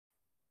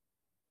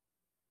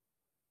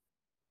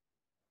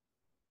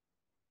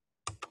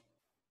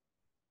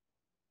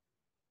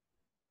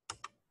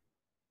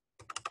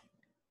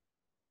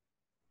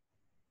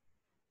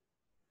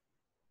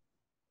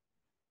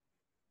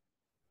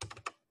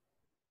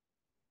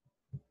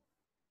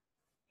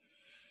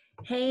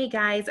Hey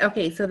guys,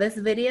 okay, so this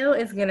video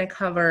is going to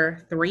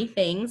cover three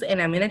things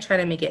and I'm going to try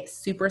to make it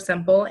super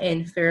simple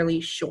and fairly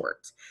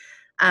short.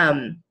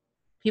 Um,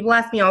 People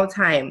ask me all the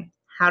time,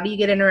 how do you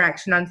get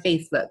interaction on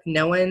Facebook?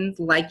 No one's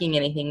liking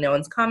anything, no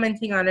one's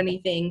commenting on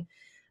anything.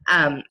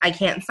 I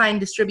can't sign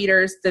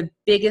distributors. The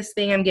biggest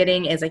thing I'm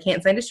getting is I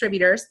can't sign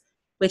distributors,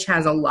 which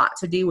has a lot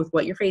to do with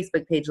what your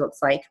Facebook page looks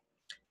like.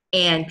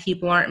 And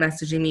people aren't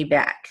messaging me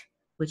back,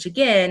 which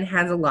again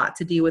has a lot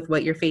to do with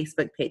what your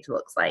Facebook page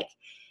looks like.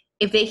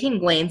 If they can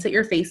glance at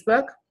your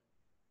Facebook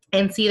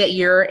and see that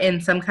you're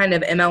in some kind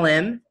of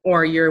MLM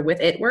or you're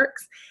with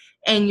ItWorks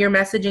and you're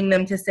messaging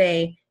them to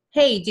say,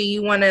 hey, do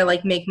you want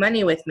to make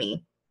money with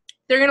me?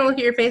 They're going to look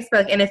at your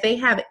Facebook, and if they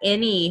have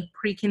any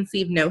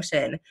preconceived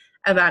notion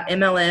about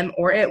MLM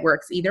or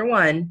ItWorks, either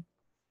one,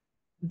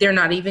 they're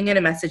not even going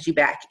to message you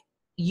back.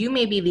 You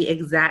may be the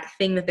exact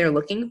thing that they're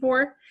looking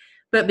for,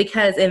 but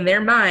because in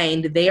their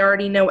mind, they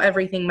already know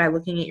everything by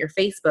looking at your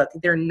Facebook,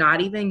 they're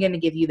not even going to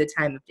give you the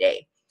time of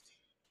day.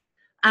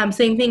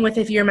 Same thing with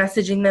if you're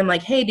messaging them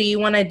like, hey, do you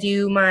want to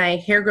do my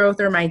hair growth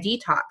or my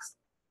detox?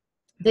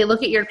 They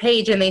look at your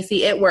page and they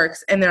see ItWorks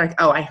and they're like,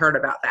 oh, I heard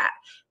about that.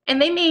 And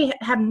they may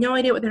have no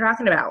idea what they're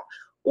talking about.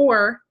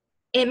 Or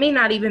it may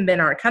not even been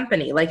our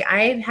company. Like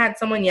I had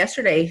someone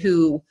yesterday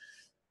who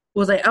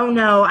was like, oh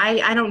no,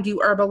 I don't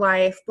do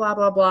Herbalife, blah,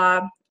 blah,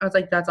 blah. I was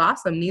like, that's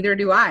awesome. Neither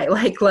do I.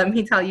 Let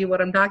me tell you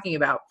what I'm talking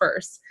about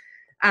first.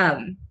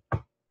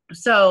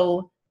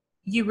 So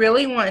you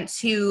really want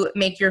to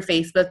make your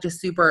Facebook just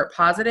super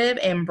positive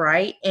and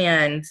bright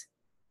and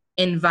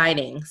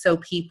inviting so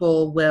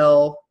people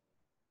will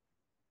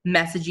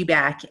message you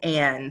back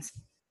and,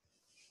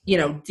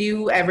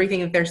 do everything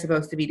that they're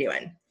supposed to be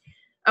doing.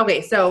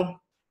 Okay, so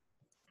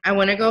I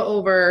want to go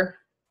over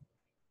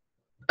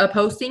a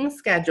posting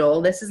schedule.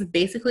 This is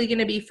basically going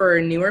to be for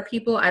newer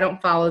people. I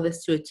don't follow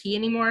this to a T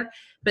anymore,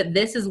 but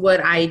this is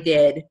what I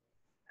did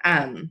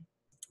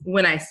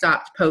when I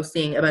stopped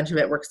posting a bunch of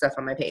ItWorks stuff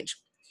on my page.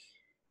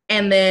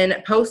 And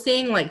then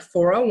posting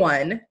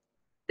 401,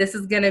 this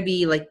is going to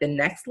be the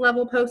next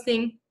level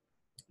posting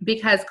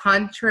because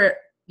contrary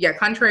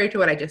to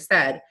what I just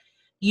said,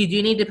 you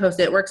do need to post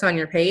ItWorks on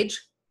your page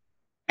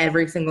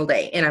every single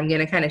day. And I'm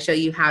going to kind of show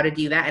you how to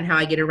do that and how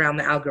I get around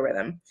the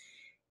algorithm.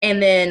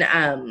 And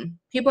then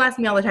people ask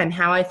me all the time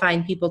how I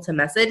find people to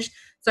message.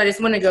 So I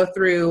just want to go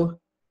through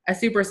a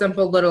super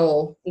simple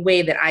little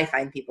way that I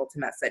find people to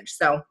message.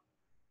 So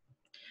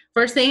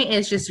first thing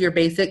is just your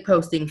basic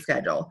posting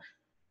schedule.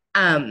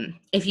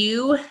 If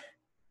you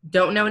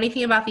don't know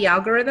anything about the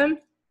algorithm,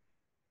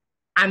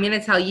 I'm going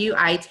to tell you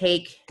I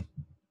take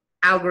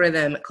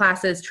algorithm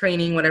classes,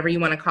 training, whatever you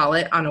want to call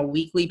it, on a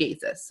weekly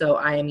basis. So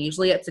I am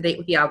usually up to date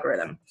with the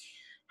algorithm.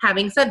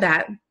 Having said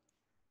that,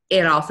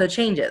 it also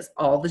changes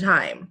all the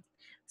time.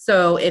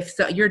 So if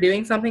you're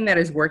doing something that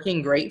is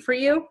working great for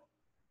you,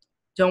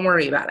 don't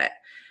worry about it.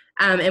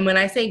 And when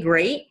I say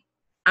great,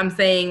 I'm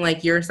saying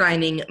you're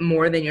signing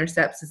more than your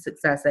steps to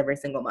success every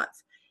single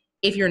month.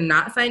 If you're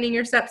not signing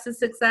your steps to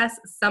success,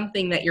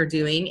 something that you're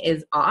doing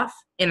is off,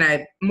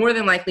 and more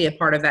than likely a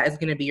part of that is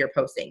going to be your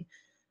posting.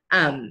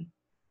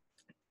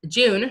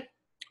 June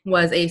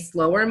was a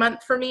slower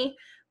month for me,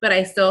 but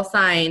I still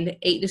signed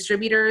 8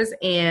 distributors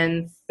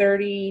and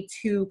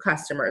 32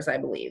 customers, I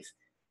believe.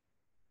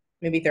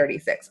 Maybe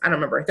 36. I don't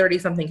remember.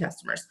 30-something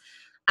customers.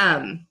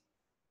 And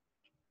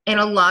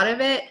a lot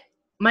of it,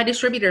 my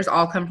distributors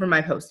all come from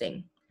my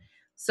posting.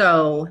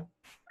 So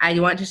I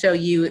want to show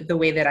you the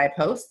way that I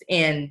post,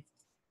 and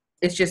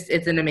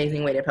it's an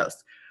amazing way to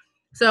post.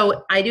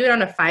 So I do it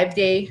on a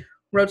 5-day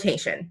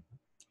rotation.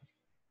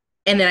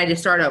 And then I just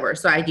start over.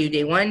 So I do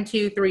day 1,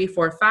 2, 3,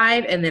 4,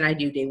 5, and then I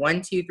do day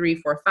 1, 2, 3,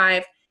 4,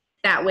 5.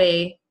 That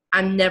way,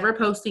 I'm never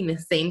posting the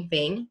same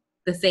thing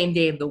the same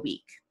day of the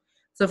week.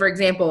 So for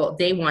example,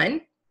 day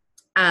 1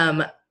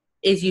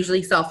 is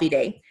usually selfie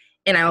day.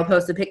 And I will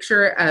post a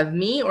picture of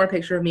me or a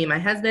picture of me and my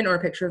husband or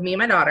a picture of me and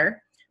my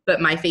daughter.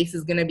 But my face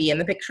is going to be in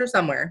the picture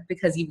somewhere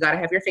because you've got to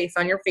have your face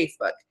on your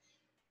Facebook.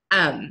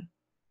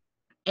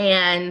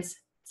 And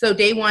so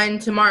day 1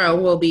 tomorrow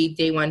will be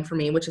day 1 for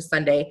me, which is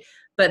Sunday.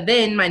 But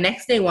then my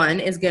next day 1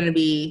 is going to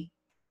be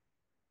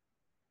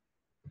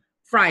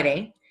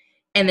Friday.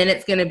 And then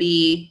it's going to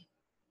be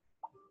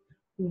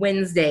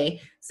Wednesday.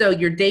 So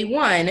your day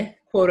 1,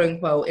 quote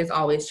unquote, is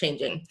always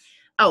changing.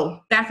 Oh,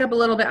 back up a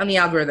little bit on the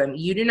algorithm.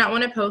 You do not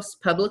want to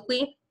post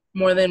publicly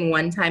more than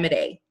 1 time a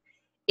day.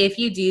 If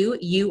you do,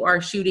 you are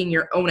shooting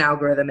your own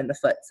algorithm in the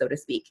foot, so to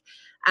speak.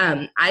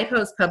 I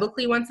post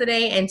publicly once a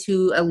day and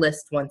to a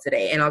list once a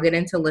day, and I'll get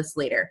into lists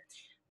later.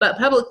 But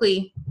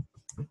publicly,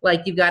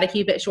 you've got to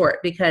keep it short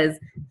because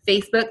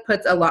Facebook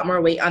puts a lot more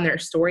weight on their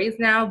stories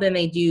now than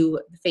they do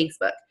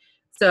Facebook.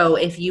 So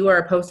if you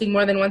are posting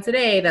more than once a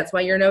day, that's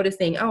why you're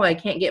noticing, oh, I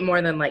can't get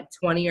more than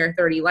 20 or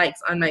 30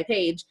 likes on my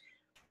page,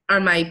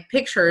 on my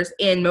pictures,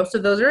 and most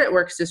of those are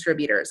ItWorks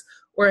distributors.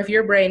 Or if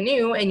you're brand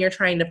new and you're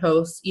trying to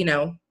post,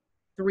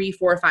 3,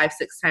 4, 5,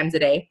 6 times a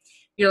day,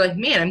 you're like,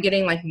 man, I'm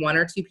getting 1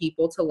 or 2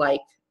 people to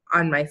like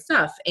on my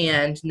stuff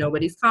and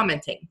nobody's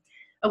commenting.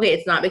 Okay,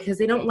 it's not because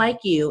they don't like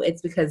you.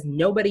 It's because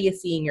nobody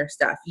is seeing your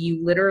stuff.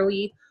 You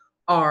literally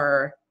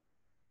are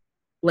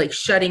like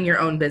shutting your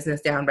own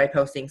business down by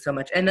posting so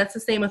much. And that's the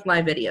same with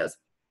live videos.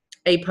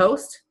 A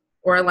post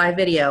or a live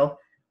video,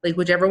 like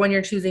whichever one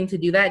you're choosing to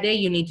do that day,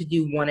 you need to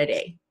do one a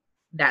day.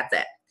 That's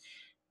it.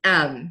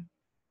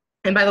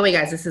 And by the way,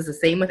 guys, this is the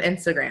same with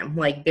Instagram.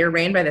 Like they're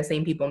ran by the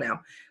same people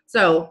now.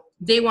 So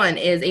day one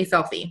is a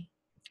selfie.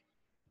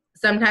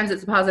 Sometimes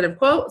it's a positive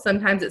quote.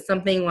 Sometimes it's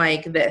something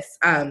like this.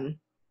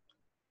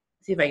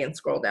 See if I can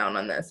scroll down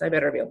on this. I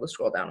better be able to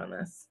scroll down on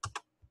this.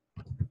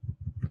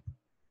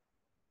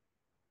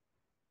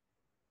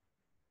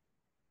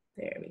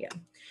 There we go.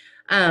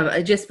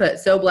 I just put,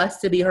 so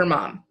blessed to be her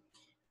mom.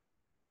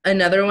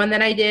 Another one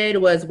that I did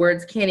was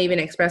words can't even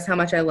express how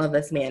much I love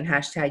this man,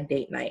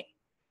 #date night.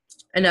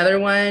 Another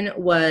one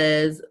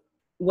was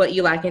what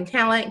you lack in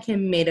talent can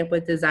be made up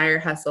with desire,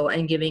 hustle,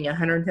 and giving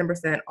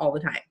 110% all the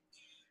time.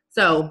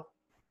 So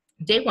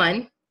day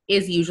one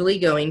is usually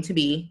going to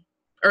be,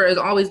 or is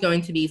always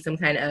going to be, some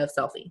kind of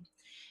selfie.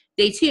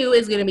 Day two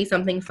is going to be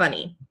something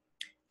funny.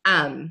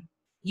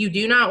 You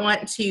do not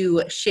want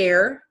to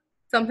share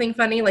something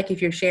funny. Like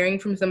if you're sharing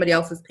from somebody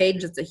else's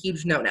page, it's a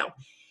huge no-no.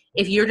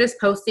 If you're just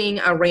posting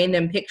a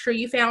random picture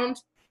you found,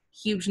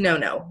 huge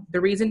no-no.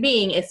 The reason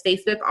being is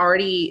Facebook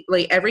already,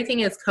 like everything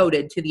is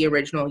coded to the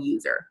original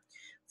user.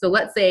 So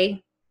let's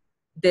say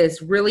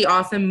this really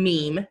awesome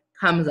meme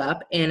comes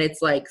up and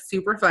it's like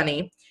super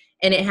funny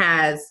and it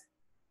has,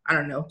 I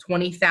don't know,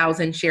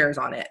 20,000 shares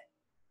on it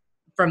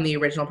from the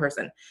original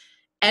person.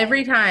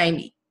 Every time,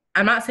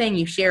 I'm not saying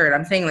you share it,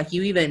 I'm saying like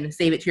you even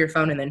save it to your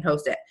phone and then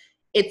post it.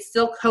 It's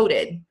still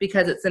coded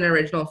because it's an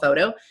original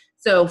photo.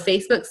 So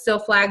Facebook still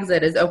flags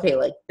it as, okay,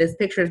 like this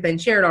picture has been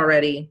shared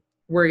already.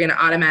 We're going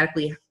to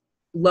automatically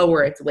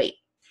lower its weight.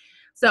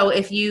 So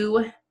if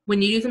you,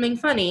 when you do something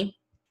funny,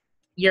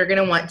 you're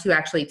going to want to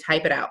actually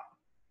type it out.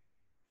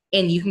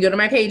 And you can go to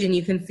my page and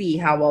you can see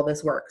how well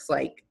this works.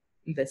 Like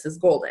this is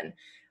golden.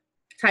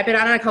 Type it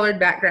out on a colored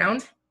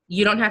background.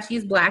 You don't have to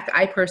use black.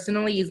 I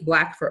personally use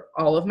black for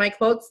all of my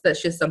quotes.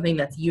 That's just something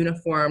that's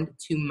uniformed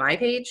to my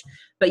page,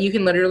 but you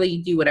can literally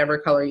do whatever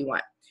color you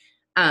want.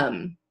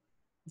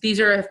 These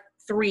are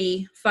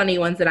 3 funny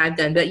ones that I've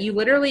done, but you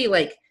literally,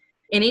 like,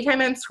 anytime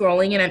I'm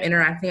scrolling and I'm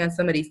interacting on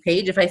somebody's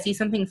page, if I see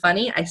something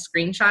funny, I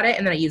screenshot it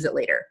and then I use it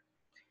later.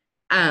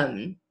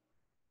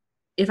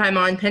 If I'm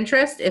on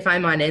Pinterest, if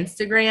I'm on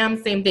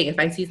Instagram, same thing. If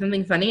I see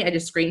something funny, I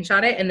just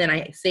screenshot it and then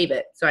I save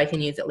it so I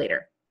can use it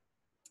later.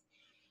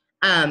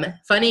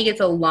 Funny gets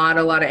a lot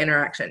of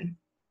interaction.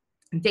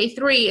 Day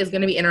 3 is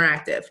going to be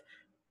interactive.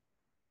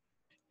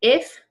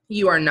 If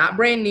you are not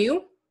brand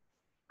new,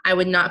 I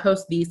would not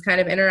post these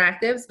kind of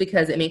interactives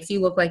because it makes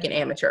you look like an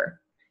amateur.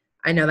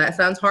 I know that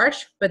sounds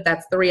harsh, but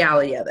that's the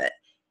reality of it.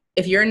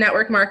 If you're in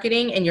network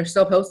marketing and you're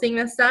still posting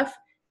this stuff,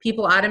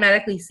 people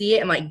automatically see it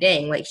and like,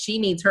 dang, like she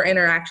needs her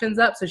interactions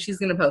up, so she's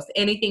going to post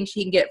anything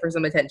she can get for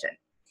some attention.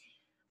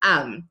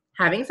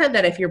 Having said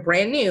that, if you're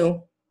brand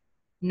new,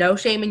 no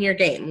shame in your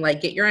game.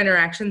 Like get your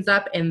interactions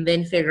up and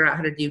then figure out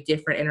how to do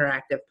different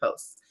interactive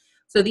posts.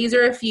 So these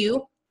are a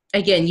few.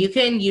 Again, you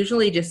can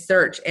usually just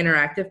search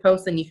interactive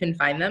posts and you can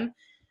find them.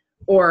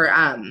 Or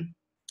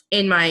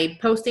in my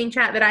posting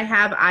chat that I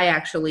have, I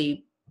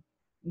actually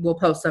will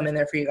post some in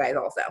there for you guys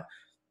also.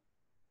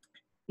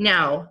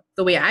 Now,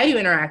 the way I do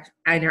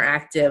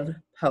interactive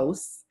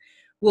posts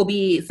will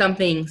be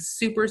something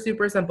super,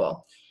 super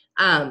simple.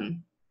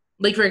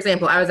 Like, for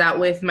example, I was out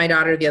with my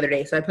daughter the other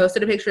day, so I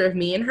posted a picture of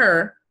me and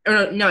her.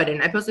 Or no, I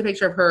didn't. I posted a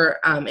picture of her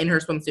in her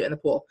swimsuit in the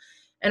pool.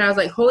 And I was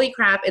like, holy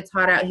crap, it's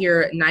hot out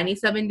here,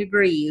 97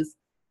 degrees.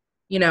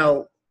 You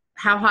know,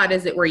 how hot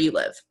is it where you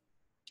live?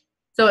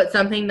 So it's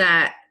something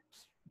that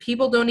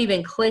people don't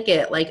even click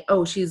it like,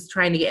 oh, she's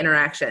trying to get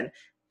interaction.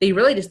 They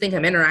really just think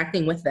I'm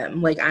interacting with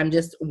them. Like I'm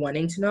just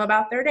wanting to know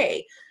about their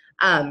day.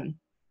 I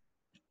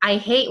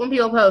hate when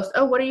people post,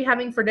 oh, what are you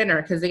having for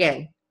dinner? Because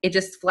again, it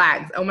just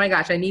flags. Oh my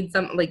gosh, I need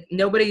some, like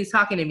nobody's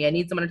talking to me. I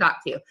need someone to talk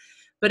to.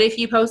 But if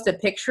you post a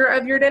picture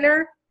of your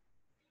dinner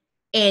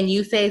and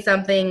you say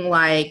something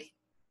like,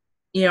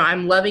 you know,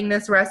 I'm loving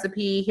this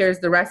recipe. Here's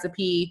the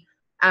recipe.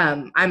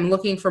 I'm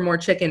looking for more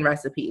chicken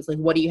recipes. Like,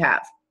 what do you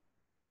have?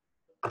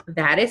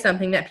 That is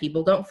something that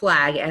people don't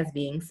flag as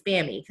being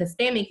spammy, because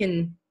spammy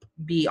can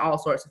be all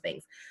sorts of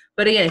things.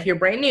 But again, if you're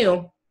brand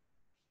new,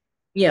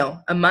 you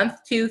know, a month,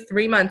 2,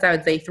 3 months, I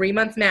would say 3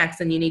 months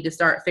max, and you need to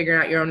start figuring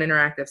out your own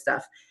interactive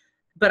stuff.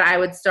 But I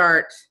would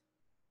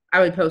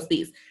post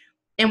these.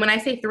 And when I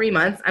say 3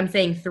 months, I'm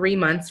saying 3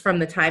 months from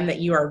the time that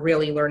you are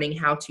really learning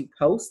how to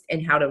post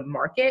and how to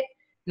market,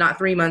 not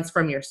 3 months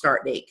from your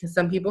start date. Because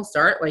some people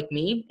start like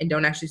me and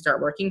don't actually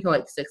start working till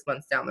like 6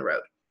 months down the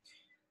road.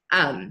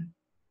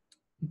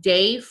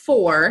 Day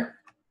 4,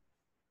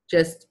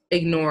 just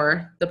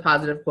ignore the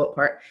positive quote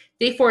part.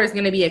 Day 4 is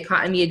going to be a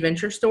Cotton Me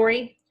adventure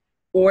story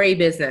or a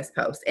business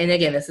post. And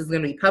again, this is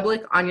going to be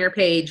public on your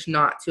page,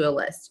 not to a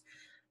list.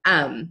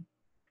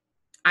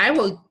 I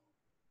will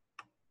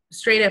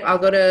straight up, I'll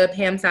go to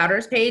Pam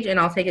Souter's page and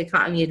I'll take a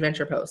Cotton Me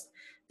adventure post.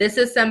 This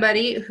is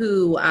somebody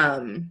who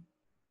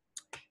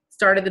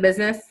started the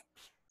business.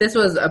 This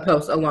was a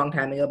post a long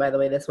time ago, by the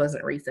way. This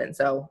wasn't recent.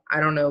 So I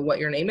don't know what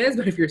your name is,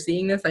 but if you're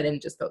seeing this, I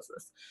didn't just post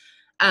this.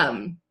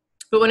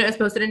 But when it was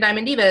posted in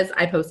Diamond Divas,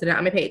 I posted it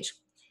on my page.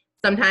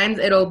 Sometimes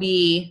it'll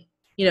be,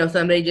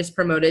 somebody just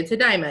promoted to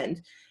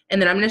Diamond.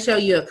 And then I'm going to show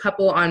you a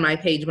couple on my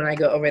page when I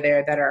go over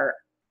there that are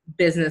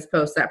business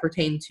posts that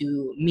pertain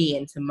to me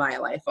and to my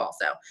life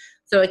also.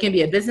 So it can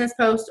be a business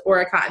post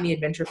or a Caught in the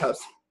Adventure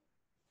post.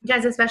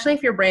 Guys, especially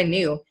if you're brand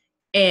new,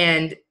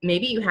 and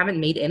maybe you haven't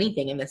made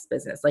anything in this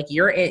business. Like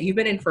you've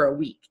been in for a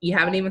week. You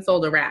haven't even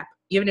sold a wrap.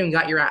 You haven't even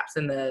got your wraps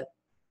in the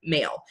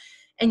mail.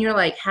 And you're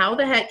like, how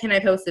the heck can I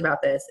post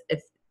about this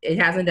if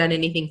it hasn't done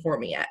anything for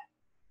me yet?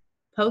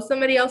 Post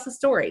somebody else's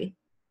story.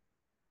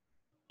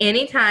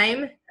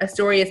 Anytime a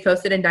story is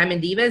posted in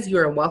Diamond Divas, you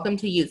are welcome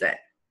to use it.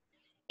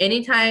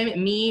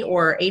 Anytime me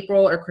or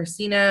April or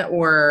Christina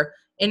or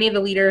any of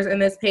the leaders in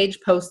this page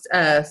post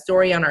a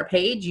story on our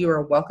page, you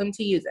are welcome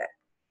to use it.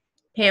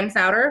 Pam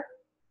Souter,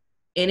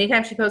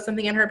 anytime she posts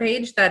something on her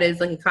page that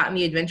is like a Caught in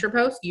the Adventure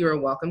post, you are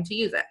welcome to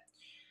use it.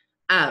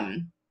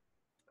 And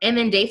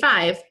then day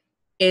 5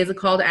 is a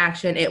call to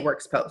action, it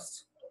works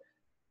post.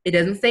 It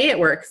doesn't say it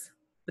works,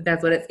 but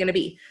that's what it's going to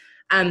be.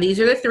 These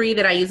are the 3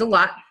 that I use a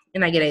lot,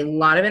 and I get a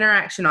lot of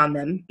interaction on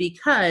them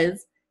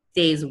because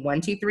days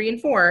 1, 2, 3,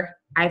 and 4,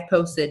 I've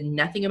posted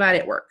nothing about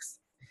it works.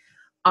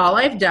 All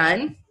I've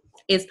done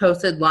is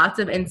posted lots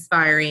of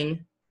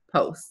inspiring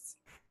posts.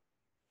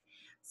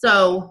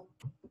 So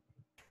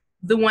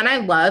the one I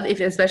love,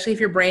 especially if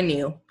you're brand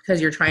new,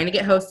 because you're trying to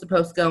get Host to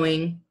Post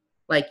going,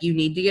 like you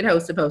need to get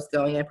Host to Post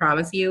going. I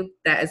promise you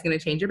that is going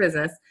to change your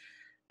business.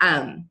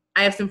 I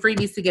have some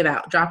freebies to give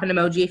out. Drop an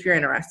emoji if you're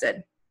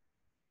interested.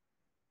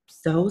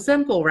 So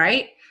simple,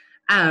 right?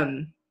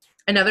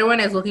 Another one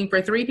is looking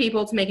for 3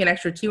 people to make an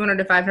extra $200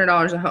 to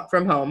 $500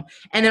 from home.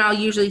 And then I'll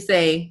usually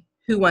say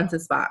who wants a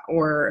spot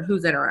or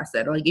who's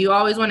interested. Like you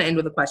always want to end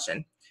with a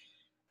question.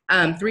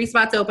 3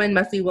 spots open,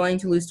 must be willing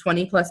to lose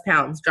 20 plus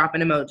pounds. Drop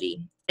an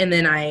emoji. And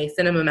then I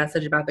send them a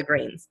message about the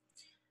greens.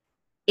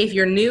 If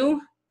you're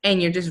new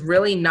and you're just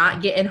really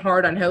not getting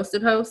hard on Host to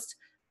Post,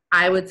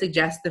 I would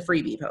suggest the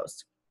freebie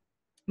post.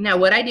 Now,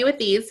 what I do with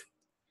these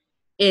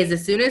is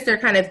as soon as they're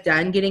kind of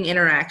done getting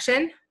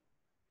interaction,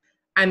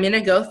 I'm going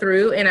to go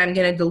through and I'm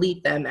going to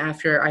delete them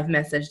after I've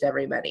messaged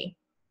everybody.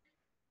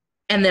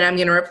 And then I'm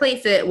going to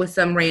replace it with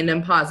some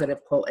random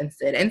positive quote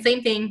instead. And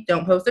same thing,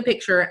 don't post a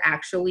picture,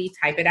 actually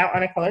type it out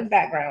on a colored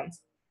background.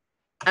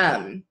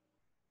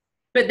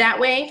 But that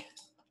way,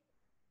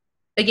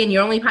 again,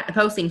 you're only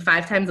posting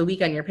 5 times a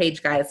week on your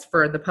page, guys,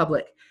 for the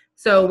public.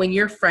 So when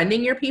you're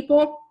friending your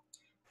people,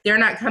 they're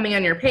not coming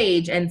on your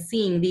page and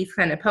seeing these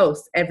kind of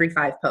posts every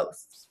 5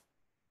 posts.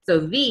 So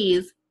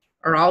these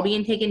are all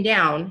being taken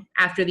down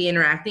after the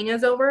interacting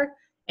is over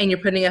and you're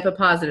putting up a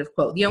positive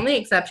quote. The only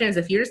exception is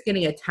if you're just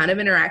getting a ton of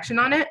interaction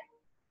on it.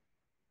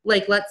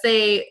 Like let's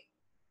say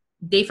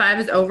day 5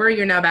 is over,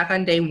 you're now back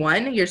on day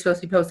 1. You're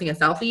supposed to be posting a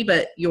selfie,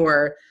 but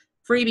your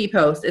freebie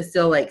post is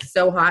still like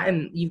so hot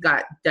and you've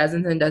got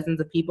dozens and dozens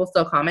of people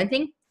still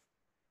commenting.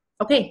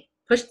 Okay,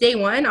 push day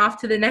 1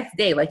 off to the next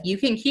day. Like you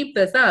can keep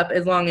this up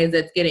as long as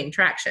it's getting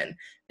traction.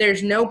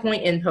 There's no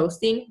point in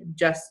posting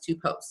just to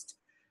post.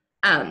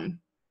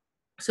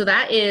 So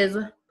that is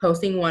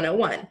posting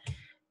 101.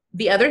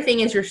 The other thing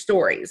is your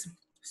stories.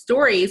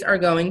 Stories are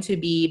going to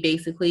be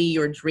basically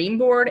your dream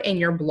board and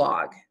your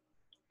blog.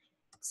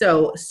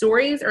 So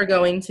stories are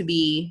going to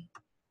be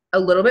a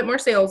little bit more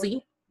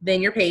salesy than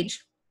your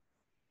page.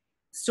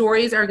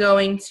 Stories are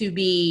going to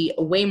be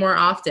way more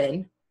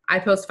often. I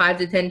post 5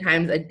 to 10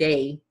 times a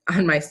day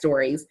on my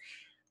stories.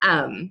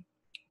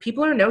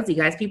 People are nosy,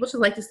 guys. People just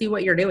like to see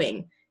what you're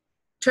doing.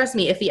 Trust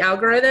me, if the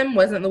algorithm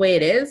wasn't the way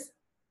it is,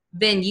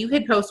 then you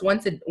could post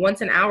once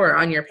an hour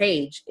on your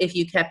page if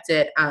you kept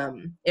it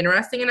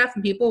interesting enough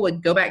and people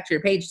would go back to your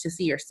page to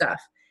see your stuff.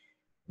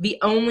 The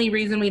only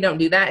reason we don't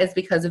do that is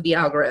because of the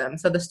algorithm.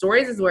 So the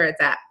stories is where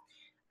it's at.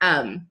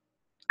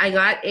 I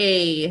got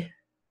a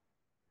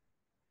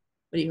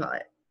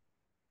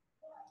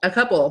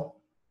couple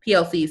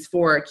PLCs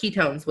for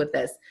ketones with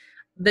this.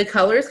 The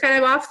color's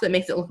kind of off, so it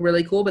makes it look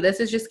really cool, but this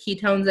is just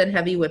ketones and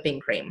heavy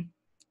whipping cream,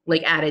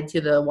 like added to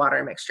the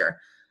water mixture.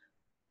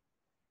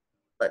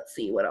 Let's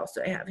see, what else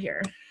do I have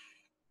here?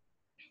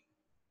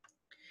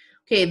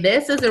 Okay,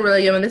 this is a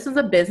really good one. This is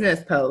a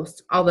business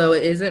post, although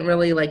it isn't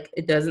really like,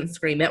 it doesn't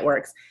scream it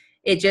works.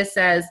 It just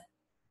says,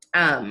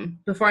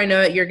 before I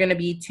know it, you're going to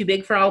be too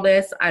big for all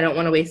this. I don't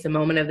want to waste a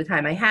moment of the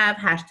time I have.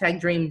 #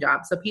 dream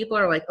job. So people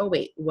are like, oh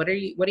wait, what do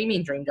you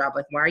mean dream job?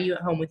 Like, why are you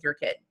at home with your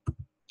kid?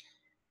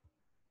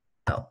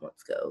 Oh,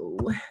 let's go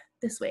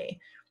this way.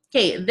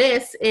 Okay,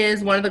 this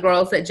is one of the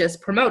girls that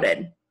just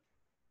promoted.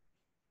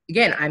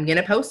 Again, I'm going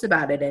to post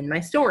about it in my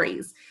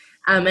stories.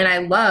 And I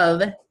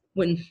love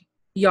when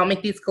y'all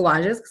make these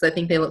collages because I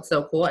think they look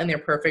so cool and they're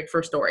perfect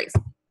for stories.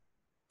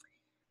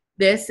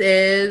 This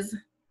is,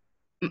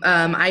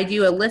 I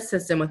do a list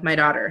system with my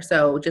daughter.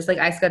 So just like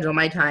I schedule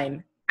my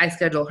time, I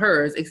schedule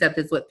hers, except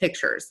it's with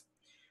pictures.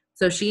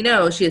 So she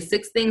knows she has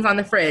 6 things on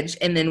the fridge.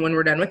 And then when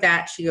we're done with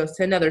that, she goes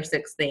to another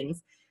 6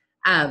 things.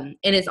 And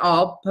it's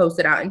all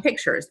posted out in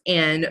pictures.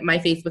 And my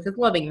Facebook is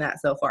loving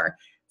that so far.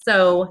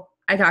 So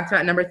I talked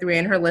about number 3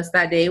 on her list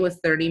that day was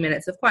 30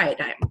 minutes of quiet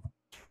time.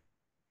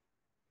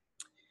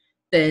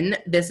 Then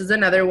this is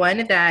another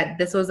one that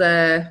this was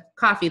a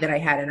coffee that I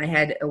had, and I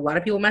had a lot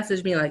of people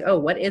message me like, oh,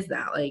 what is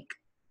that? Like,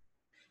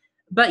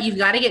 but you've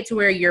got to get to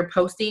where you're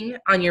posting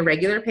on your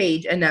regular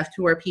page enough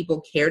to where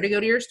people care to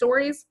go to your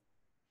stories.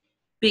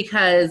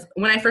 Because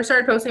when I first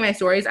started posting my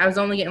stories, I was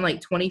only getting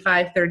like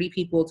 25, 30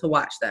 people to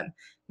watch them.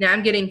 Now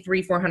I'm getting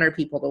 300-400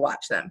 people to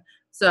watch them.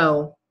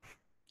 So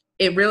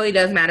it really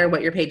does matter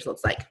what your page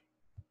looks like.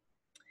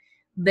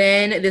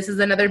 Then this is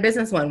another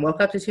business one.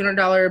 Woke up to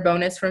 $200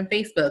 bonus from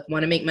Facebook.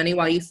 Want to make money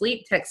while you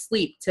sleep? Text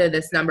sleep to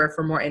this number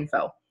for more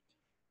info.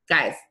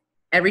 Guys,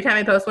 every time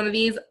I post one of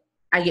these,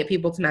 I get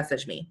people to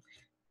message me,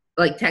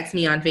 like text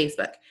me on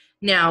Facebook.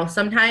 Now,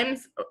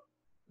 sometimes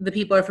the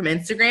people are from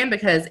Instagram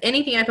because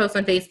anything I post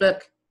on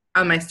Facebook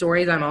on my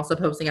stories, I'm also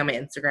posting on my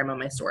Instagram on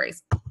my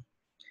stories.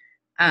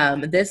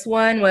 This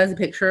one was a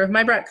picture of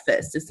my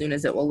breakfast as soon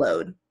as it will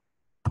load.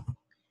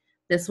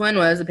 This one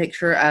was a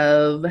picture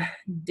of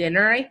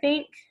dinner, I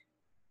think.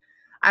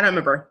 I don't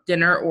remember,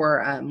 dinner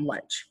or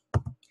lunch.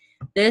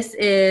 This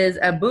is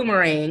a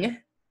boomerang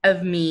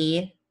of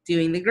me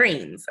doing the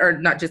greens, or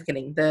not, just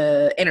kidding,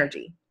 the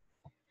energy.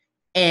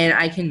 And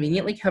I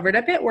conveniently covered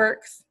up It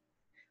Works.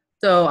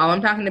 So all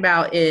I'm talking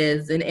about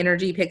is an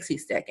energy pixie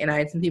stick, and I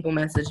had some people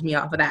message me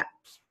off of that.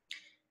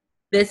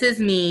 This is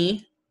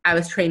me. I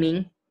was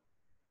training,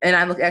 and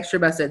I look extra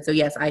busted. So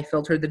yes, I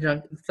filtered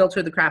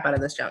the crap out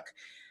of this junk.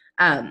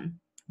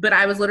 But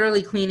I was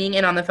literally cleaning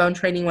and on the phone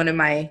training one of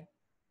my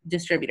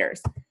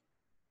distributors.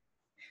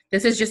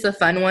 This is just a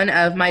fun one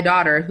of my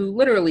daughter who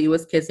literally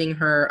was kissing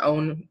her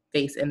own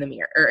face in the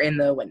mirror or in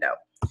the window.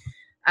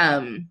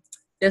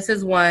 This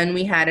is one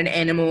we had an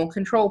animal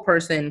control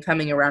person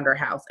coming around our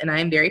house, and I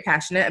am very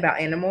passionate about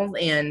animals,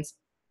 and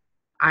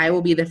I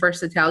will be the first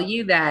to tell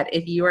you that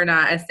if you are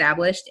not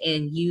established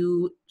and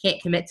you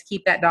can't commit to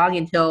keep that dog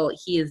until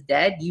he is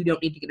dead, you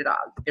don't need to get a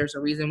dog. There's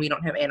a reason we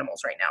don't have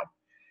animals right now.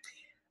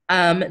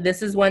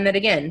 This is one that,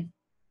 again,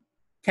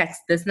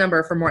 text this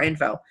number for more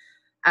info.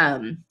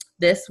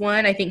 This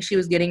one, I think she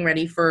was getting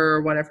ready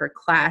for one of her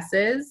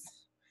classes.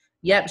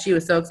 Yep, she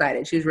was so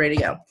excited. She was ready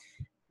to go.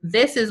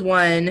 This is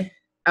one,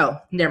 oh,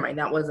 never mind.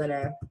 That wasn't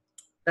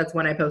that's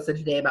one I posted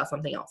today about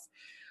something else.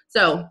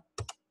 So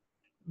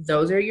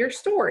those are your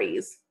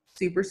stories.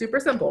 Super, super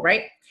simple,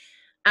 right?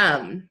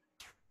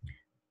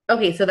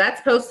 Okay, so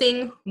that's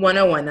posting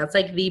 101. That's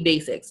like the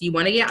basics. You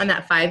want to get on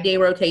that 5-day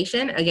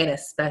rotation. Again,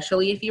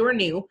 especially if you are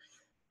new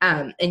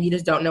and you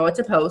just don't know what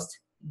to post,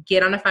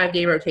 get on a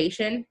 5-day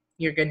rotation.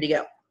 You're good to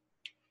go.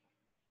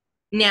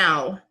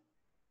 Now,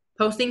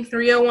 posting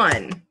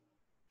 301,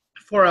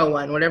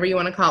 401, whatever you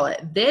want to call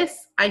it.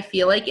 This, I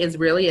feel like, is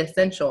really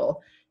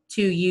essential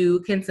to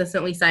you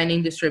consistently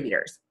signing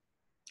distributors,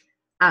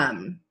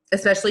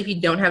 especially if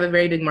you don't have a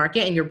very big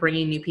market and you're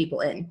bringing new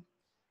people in.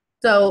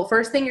 So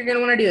first thing you're going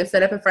to want to do is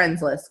set up a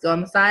friends list. Go on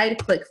the side,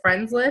 click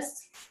friends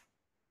list,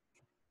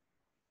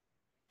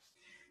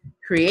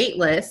 create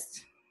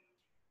list.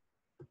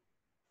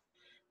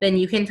 Then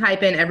you can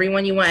type in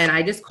everyone you want, and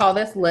I just call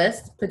this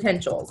list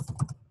potentials.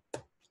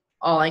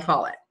 All I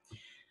call it.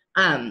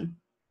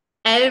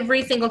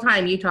 Every single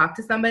time you talk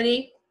to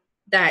somebody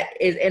that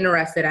is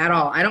interested at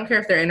all, I don't care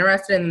if they're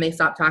interested and they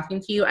stop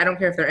talking to you. I don't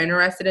care if they're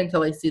interested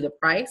until they see the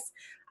price.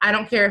 I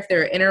don't care if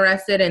they're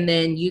interested and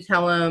then you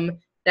tell them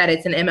that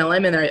it's an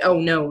MLM and they're like, oh,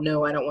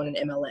 no, I don't want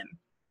an MLM.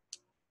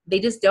 They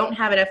just don't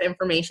have enough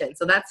information.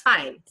 So that's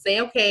fine. Say,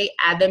 okay,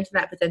 add them to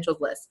that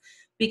potentials list.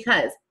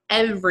 Because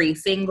every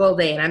single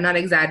day, and I'm not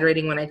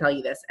exaggerating when I tell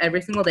you this,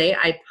 every single day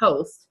I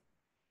post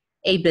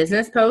a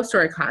business post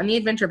or a Caught in the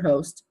Adventure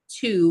post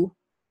to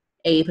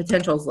a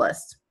potentials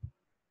list.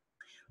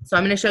 So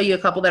I'm going to show you a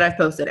couple that I've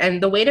posted.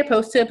 And the way to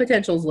post to a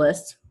potentials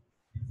list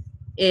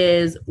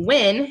is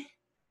when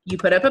you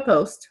put up a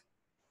post,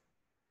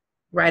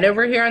 right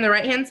over here on the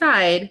right-hand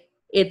side,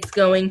 it's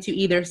going to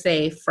either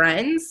say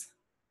friends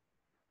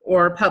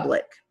or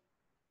public.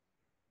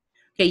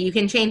 Okay, you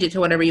can change it to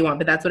whatever you want,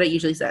 but that's what it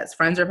usually says,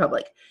 friends or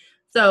public.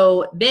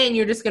 So then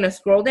you're just going to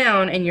scroll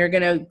down and you're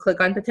going to click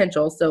on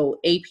potentials. So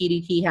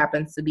APDT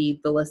happens to be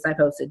the list I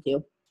posted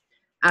to.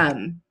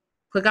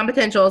 Click on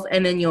potentials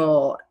and then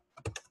you'll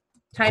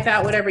type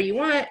out whatever you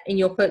want and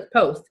you'll click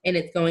post and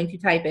it's going to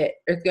type it,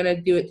 or it's going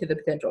to do it to the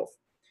potentials.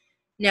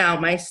 Now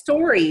my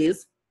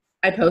stories,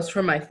 I post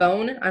from my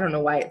phone. I don't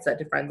know why it's set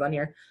to friends on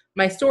here.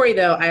 My story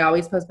though, I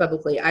always post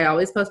publicly. I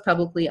always post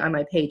publicly on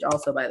my page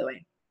also, by the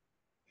way.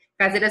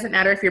 Guys, it doesn't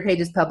matter if your page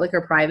is public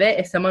or private.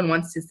 If someone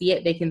wants to see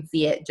it, they can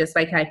see it just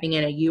by typing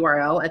in a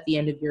URL at the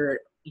end of your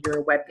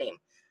web name.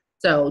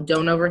 So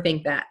don't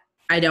overthink that.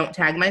 I don't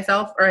tag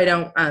myself or I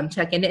don't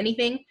check into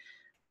anything.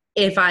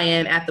 If I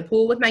am at the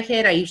pool with my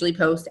kid, I usually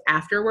post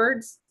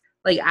afterwards.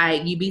 Like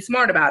you be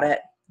smart about it.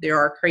 There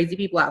are crazy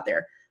people out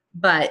there.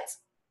 But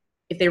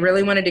if they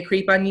really wanted to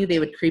creep on you, they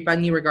would creep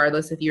on you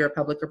regardless if you're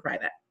public or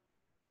private.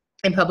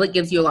 And public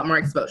gives you a lot more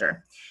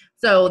exposure.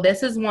 So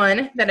this is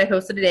one that I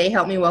posted today.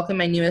 Help me welcome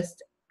my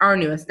newest our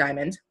newest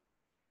diamond,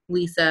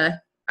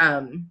 Lisa.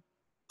 I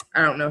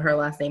don't know her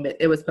last name, but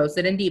it was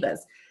posted in Divas.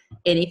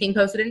 Anything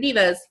posted in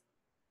Divas,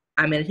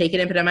 I'm going to take it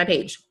and put it on my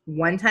page.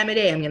 One time a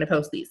day, I'm going to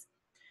post these.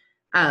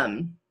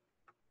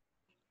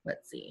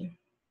 Let's see.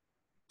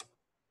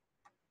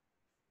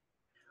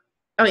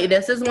 Okay,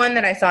 this is one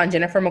that I saw on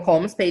Jennifer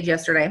McCollum's page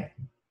yesterday.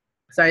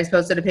 So I just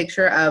posted a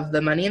picture of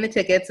the money and the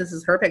tickets. This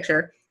is her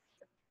picture.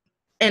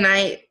 And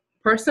I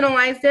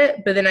personalized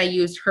it, but then I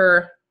used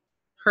her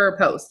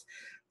post.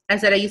 I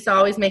said I used to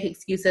always make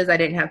excuses. I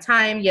didn't have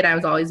time, yet I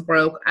was always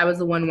broke. I was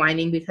the one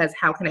whining because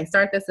how can I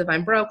start this if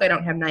I'm broke? I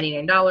don't have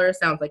 $99.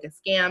 Sounds like a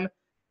scam.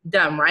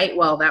 Dumb, right?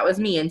 Well, that was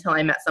me until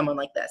I met someone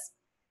like this.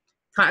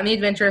 Caught in the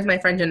Adventure is my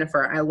friend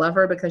Jennifer. I love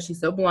her because she's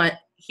so blunt.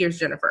 Here's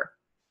Jennifer.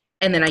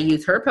 And then I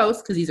use her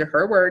post because these are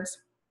her words.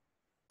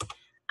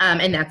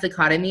 And that's a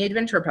Caught in the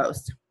Adventure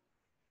post.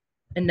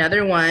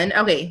 Another one.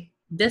 Okay,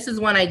 this is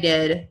one I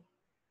did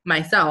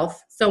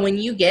myself. So when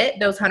you get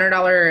those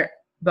 $100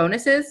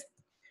 bonuses,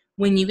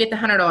 when you get the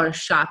 $100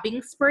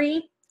 shopping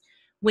spree,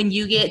 when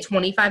you get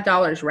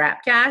 $25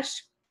 wrap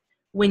cash,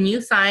 when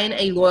you sign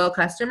a loyal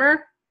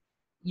customer,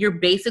 you're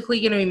basically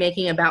going to be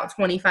making about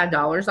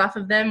 $25 off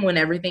of them when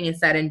everything is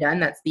said and done.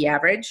 That's the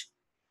average.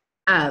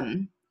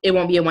 It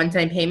won't be a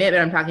one-time payment,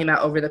 but I'm talking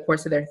about over the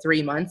course of their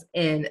 3 months.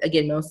 And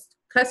again, most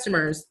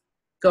customers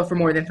go for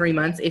more than 3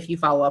 months if you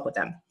follow up with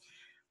them.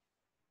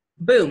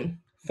 Boom.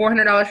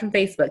 $400 from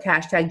Facebook,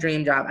 hashtag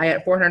dream job. I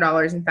got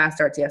 $400 in fast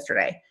starts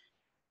yesterday.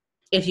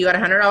 If you got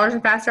 $100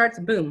 in fast starts,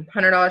 boom,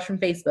 $100 from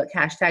Facebook,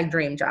 hashtag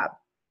dream job.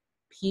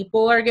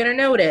 People are going to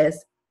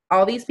notice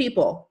all these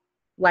people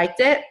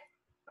liked it.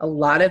 A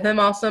lot of them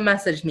also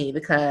messaged me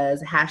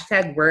because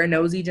hashtag we're a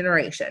nosy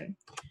generation.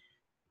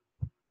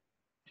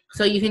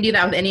 So you can do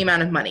that with any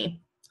amount of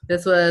money.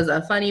 This was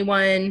a funny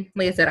one.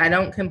 Like I said, I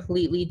don't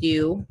completely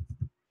do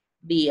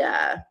the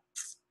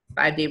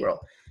 5-day rule.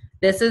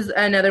 This is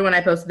another one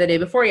I posted the day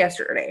before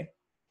yesterday,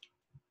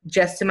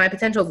 just to my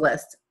potentials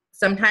list.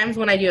 Sometimes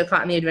when I do a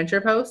Caught in the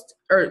Adventure post,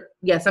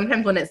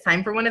 sometimes when it's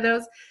time for one of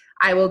those,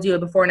 I will do a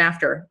before and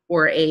after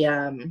or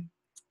a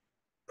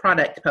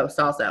product post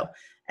also.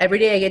 Every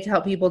day I get to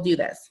help people do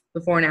this,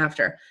 before and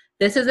after.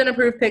 This is an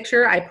approved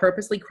picture. I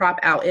purposely crop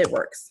out It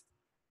Works.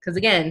 Because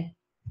again,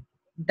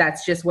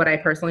 that's just what I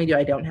personally do.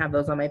 I don't have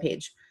those on my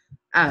page.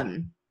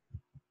 That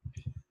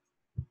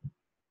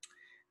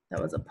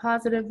was a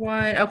positive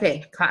one.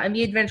 Okay, Caught in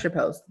the Adventure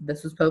post.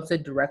 This was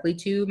posted directly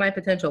to my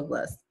potential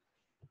list.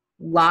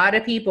 A lot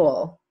of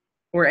people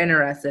were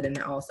interested in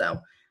it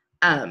also.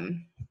 That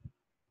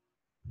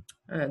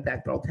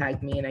girl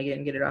tagged me and I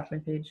didn't get it off my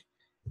page.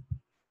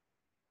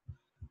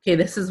 Okay,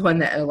 this is one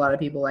that a lot of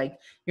people like.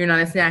 You're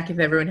not a snack if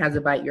everyone has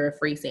a bite. You're a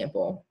free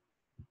sample.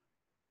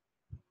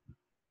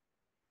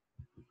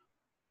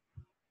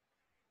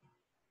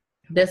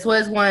 This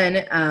was one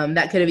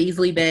that could have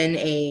easily been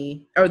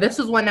this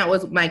was one that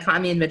was my Caught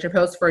in the Adventure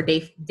post for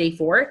day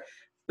 4.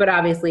 But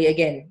obviously,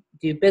 again,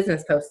 do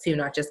business posts too,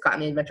 not just Caught in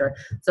the Adventure.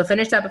 So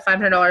finished up a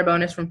 $500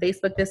 bonus from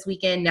Facebook this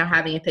weekend. Now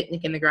having a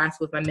picnic in the grass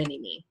with my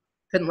mini-me.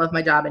 Couldn't love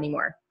my job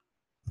anymore.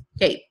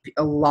 Okay,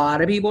 a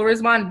lot of people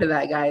responded to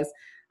that, guys.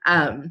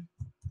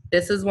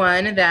 This is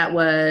one that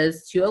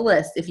was to a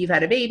list. If you've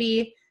had a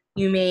baby,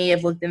 you may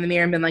have looked in the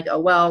mirror and been like, oh,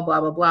 well, blah,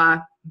 blah,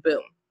 blah.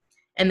 Boom.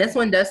 And this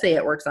one does say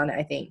It Works on it,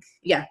 I think.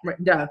 Yeah,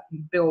 duh,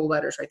 big old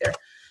letters right there.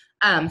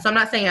 So I'm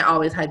not saying I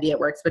always hide the It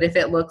Works, but if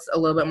it looks a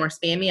little bit more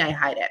spammy, I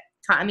hide it.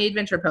 Caught in the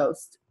Adventure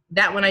post.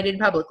 That one I did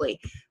publicly.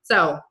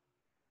 So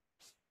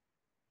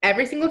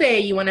every single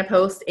day you want to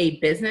post a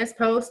business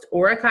post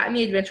or a Caught in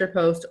the Adventure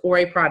post or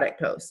a product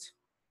post.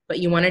 But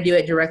you want to do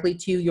it directly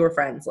to your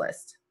friends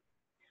list.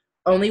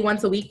 Only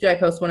once a week do I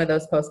post one of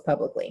those posts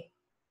publicly.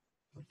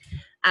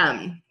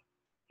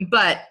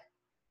 But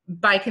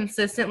by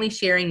consistently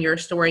sharing your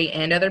story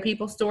and other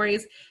people's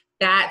stories,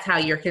 that's how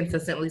you're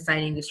consistently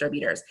signing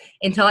distributors.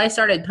 Until I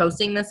started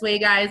posting this way,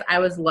 guys, I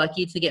was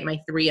lucky to get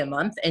my 3 a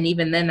month. And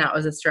even then that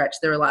was a stretch.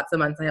 There were lots of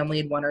months I only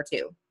had 1 or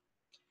 2.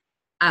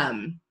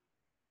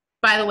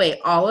 By the way,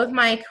 all of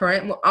my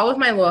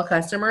loyal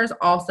customers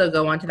also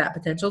go onto that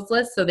potentials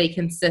list so they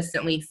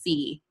consistently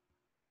see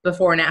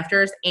before and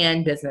afters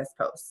and business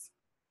posts.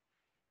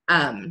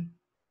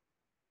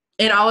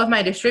 And all of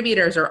my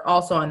distributors are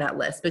also on that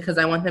list because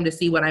I want them to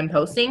see what I'm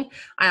posting.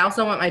 I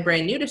also want my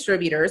brand new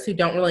distributors who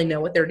don't really know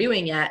what they're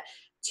doing yet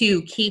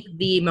to keep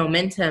the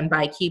momentum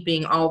by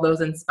keeping all those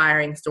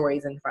inspiring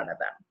stories in front of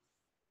them.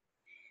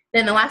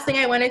 Then the last thing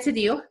I wanted to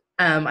do,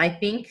 I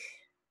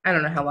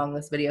don't know how long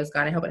this video's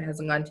gone. I hope it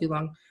hasn't gone too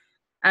long.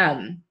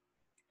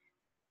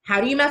 How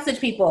do you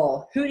message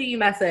people? Who do you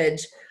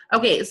message?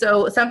 Okay,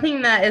 so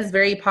something that is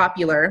very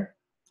popular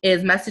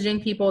is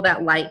messaging people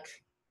that like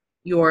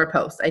your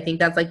posts. I think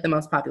that's like the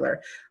most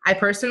popular. I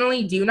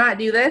personally do not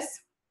do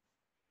this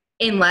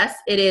unless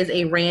it is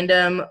a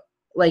random,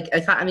 like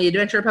a Caught in the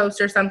Adventure post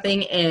or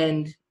something,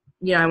 and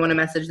I want to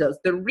message those.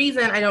 The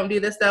reason I don't do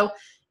this though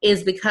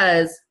is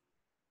because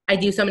I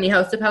do so many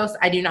host to posts.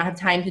 I do not have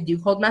time to do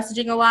cold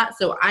messaging a lot,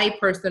 so I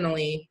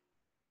personally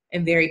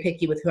am very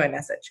picky with who I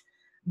message.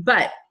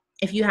 But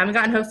if you haven't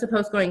gotten Host to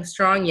Post going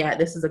strong yet,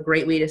 this is a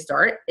great way to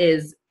start,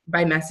 is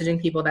by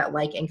messaging people that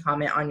like and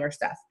comment on your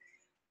stuff.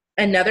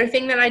 Another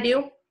thing that I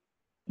do,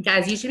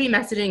 guys, you should be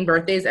messaging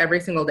birthdays every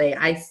single day.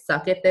 I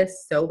suck at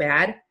this so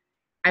bad.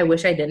 I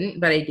wish I didn't,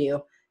 but I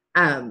do.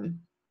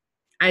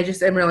 I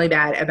just am really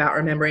bad about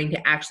remembering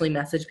to actually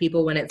message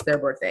people when it's their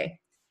birthday.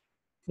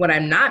 What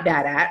I'm not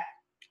bad at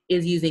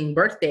is using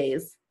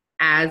birthdays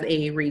as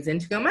a reason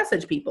to go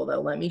message people,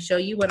 though. Let me show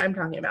you what I'm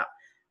talking about.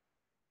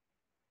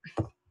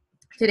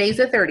 Today's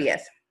the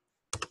 30th.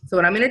 So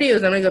what I'm going to do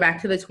is I'm going to go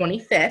back to the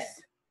 25th.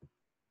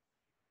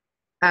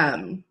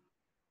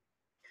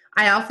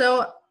 I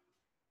also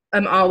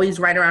am always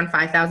right around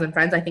 5,000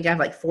 friends. I think I have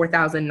like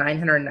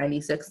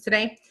 4,996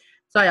 today.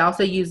 So I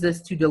also use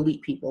this to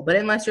delete people. But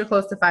unless you're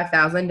close to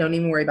 5,000, don't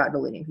even worry about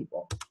deleting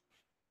people,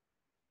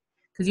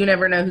 because you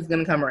never know who's going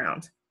to come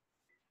around.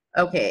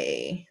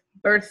 Okay,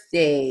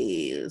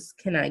 birthdays.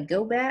 Can I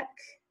go back?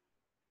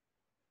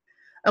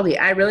 Okay,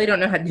 I really don't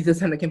know how to do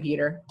this on the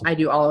computer. I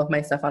do all of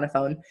my stuff on a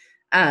phone.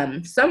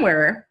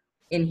 Somewhere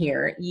in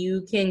here,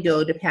 you can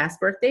go to past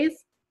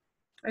birthdays,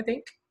 I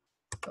think.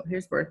 Oh,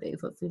 here's birthdays.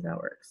 Let's see if that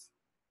works.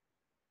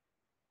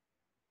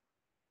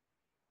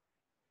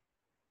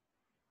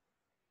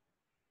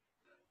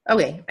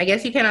 Okay, I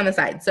guess you can on the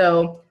side.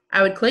 So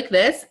I would click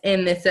this,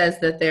 and it says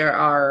that there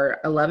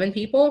are 11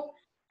 people.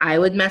 I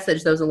would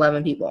message those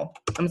 11 people.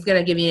 I'm just going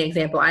to give you an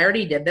example. I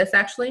already did this,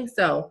 actually.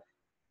 So,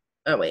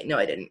 oh, wait, no,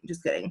 I didn't.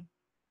 Just kidding.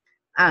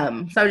 So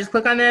I would just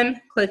click on them,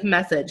 click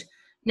message.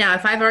 Now,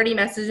 if I've already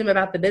messaged them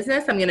about the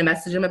business, I'm going to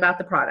message them about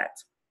the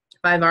product. If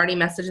I've already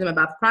messaged them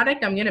about the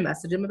product, I'm going to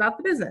message them about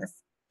the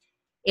business.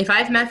 If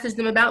I've messaged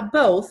them about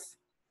both,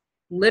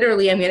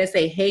 literally, I'm going to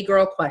say, hey,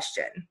 girl,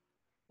 question.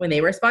 When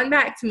they respond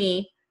back to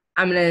me,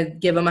 I'm going to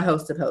give them a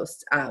host to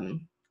post.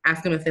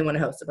 Ask them if they want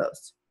to host to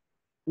post.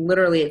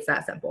 Literally, it's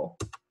that simple.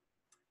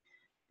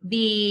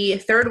 The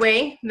third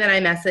way that I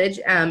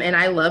message, and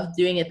I love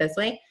doing it this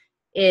way,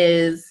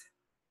 is,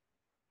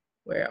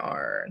 where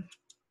are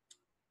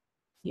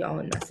y'all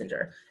in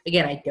Messenger?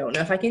 Again, I don't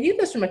know if I can do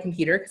this from a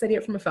computer because I do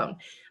it from a phone,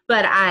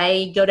 but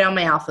I go down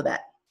my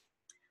alphabet.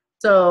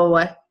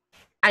 So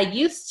I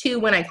used to,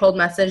 when I cold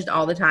messaged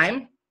all the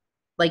time,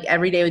 like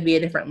every day would be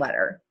a different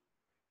letter.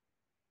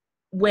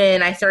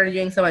 When I started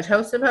doing so much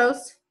host to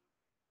post,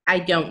 I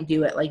don't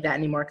do it like that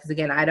anymore because,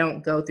 again, I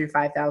don't go through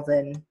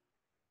 5,000.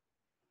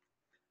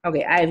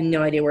 Okay, I have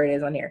no idea where it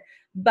is on here.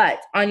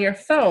 But on your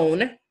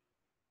phone,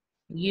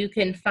 you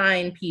can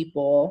find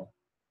people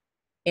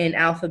in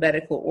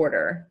alphabetical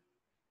order.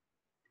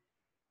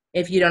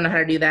 If you don't know how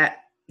to do that,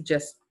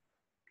 just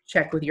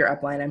check with your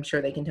upline. I'm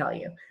sure they can tell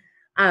you.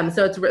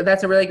 So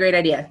that's a really great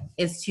idea,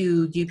 is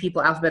to do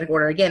people alphabetical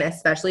order. Again,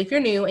 especially if you're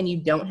new and you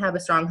don't have a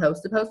strong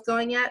host to post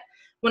going yet.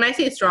 When I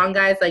say strong,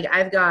 guys, like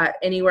I've got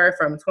anywhere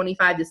from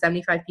 25 to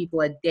 75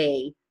 people a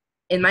day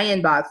in my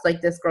inbox, like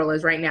this girl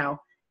is right now,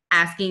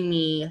 asking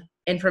me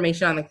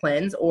information on the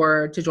cleanse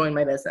or to join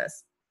my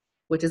business,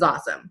 which is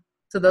awesome.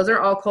 So those are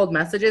all cold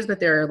messages, but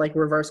they're like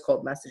reverse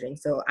cold messaging.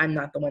 So I'm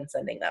not the one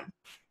sending them.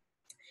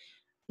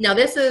 Now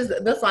this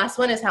last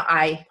one is how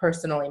I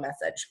personally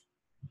message,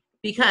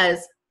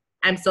 because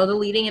I'm still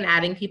deleting and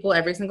adding people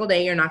every single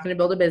day. You're not going to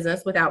build a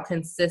business without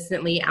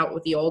consistently out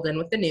with the old and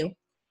with the new.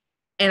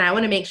 And I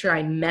want to make sure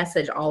I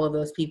message all of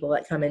those people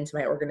that come into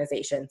my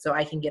organization so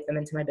I can get them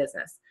into my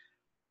business.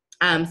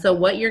 So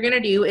what you're going to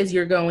do is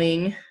you're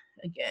going,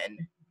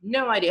 again,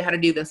 no idea how to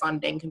do this on a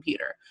dang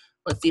computer.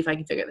 Let's see if I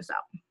can figure this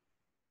out.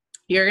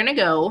 You're going to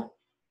go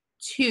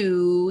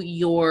to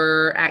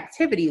your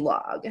activity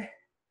log,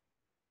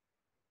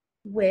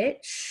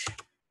 which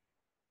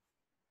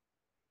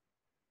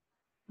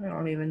I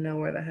don't even know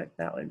where the heck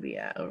that would be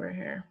at over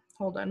here.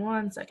 Hold on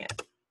one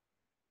second.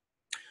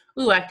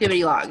 Ooh,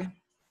 activity log.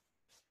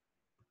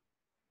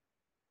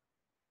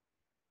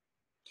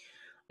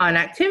 On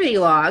activity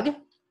log,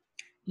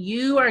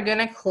 you are going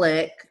to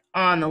click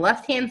on the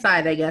left-hand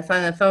side, I guess.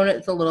 On the phone,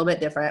 it's a little bit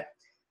different.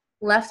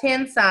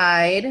 Left-hand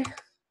side,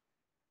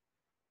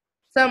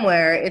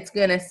 somewhere, it's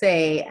going to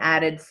say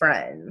added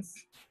friends.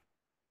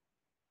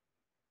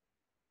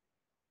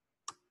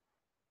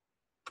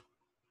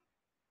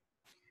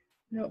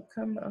 Nope,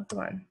 come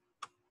on.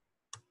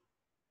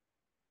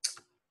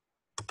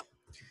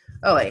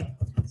 Oh, wait.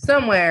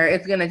 Somewhere,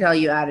 it's going to tell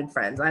you added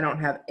friends. I don't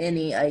have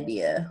any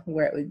idea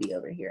where it would be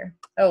over here.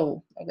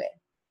 Oh, okay.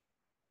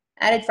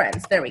 Added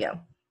friends. There we go.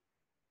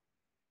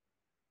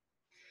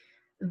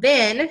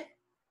 Then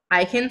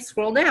I can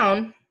scroll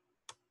down.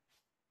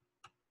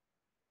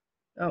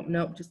 Oh,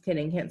 nope, just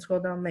kidding. Can't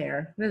scroll down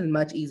there. This is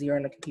much easier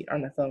on the computer,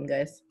 on the phone,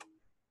 guys.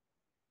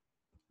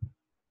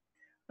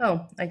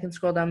 Oh, I can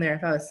scroll down there.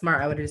 If I was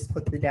smart, I would have just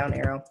clicked the down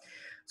arrow.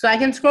 So I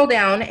can scroll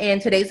down,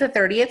 and today's the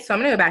 30th, so I'm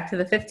going to go back to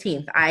the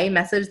 15th. I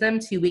message them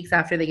 2 weeks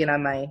after they get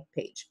on my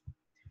page.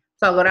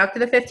 So I'll go down to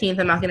the 15th.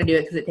 I'm not going to do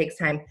it because it takes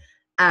time.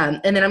 And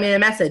then I'm going to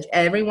message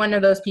every one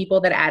of those people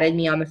that added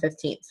me on the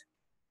 15th.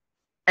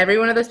 Every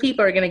one of those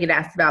people are going to get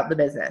asked about the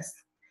business.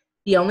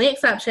 The only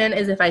exception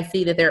is if I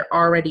see that they're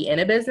already in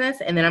a business,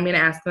 and then I'm going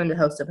to ask them to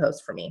host a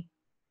post for me.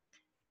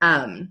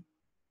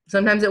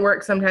 Sometimes it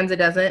works, sometimes it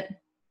doesn't.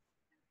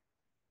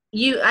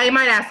 I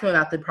might ask them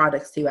about the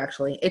products too,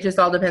 actually. It just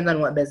all depends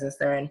on what business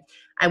they're in.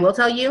 I will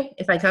tell you,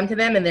 if I come to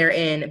them and they're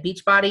in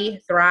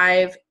Beachbody,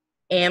 Thrive,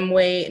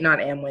 not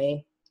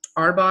Amway,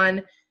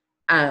 Arbonne,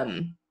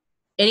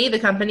 any of the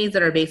companies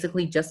that are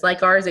basically just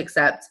like ours,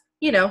 except,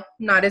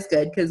 not as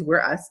good because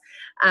we're us,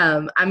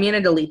 I'm going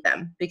to delete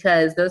them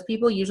because those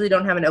people usually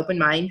don't have an open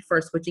mind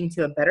for switching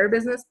to a better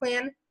business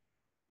plan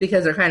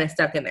because they're kind of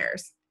stuck in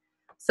theirs.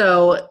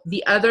 So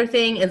the other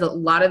thing is a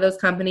lot of those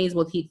companies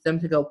will teach them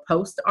to go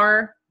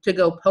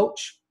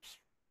poach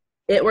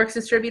It Works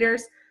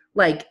distributors.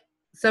 Like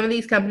some of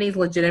these companies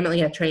legitimately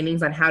have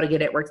trainings on how to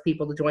get It Works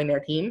people to join their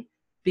team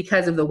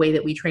because of the way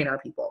that we train our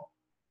people.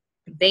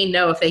 They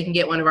know if they can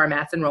get one of our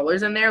mats and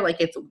rollers in there, like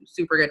it's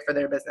super good for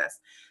their business.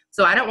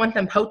 So I don't want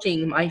them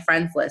poaching my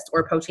friends list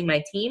or poaching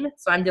my team.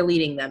 So I'm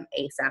deleting them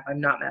ASAP. I'm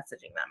not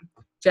messaging them.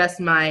 Just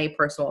my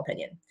personal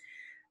opinion.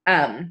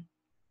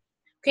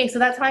 Okay, so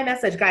that's my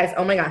message, guys.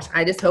 Oh my gosh,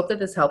 I just hope that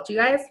this helped you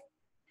guys.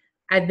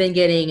 I've been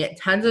getting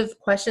tons of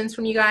questions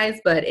from you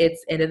guys, but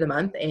it's end of the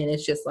month and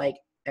it's just like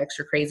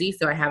extra crazy.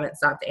 So I haven't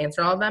stopped to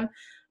answer all of them.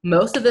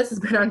 Most of this has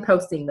been on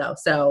posting though.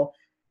 So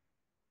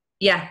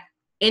yeah,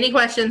 any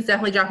questions,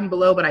 definitely drop them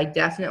below, but I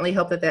definitely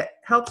hope that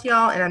helps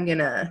y'all. And I'm going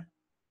to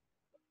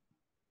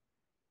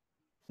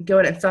go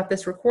ahead and stop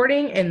this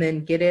recording and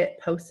then get it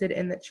posted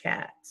in the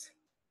chat.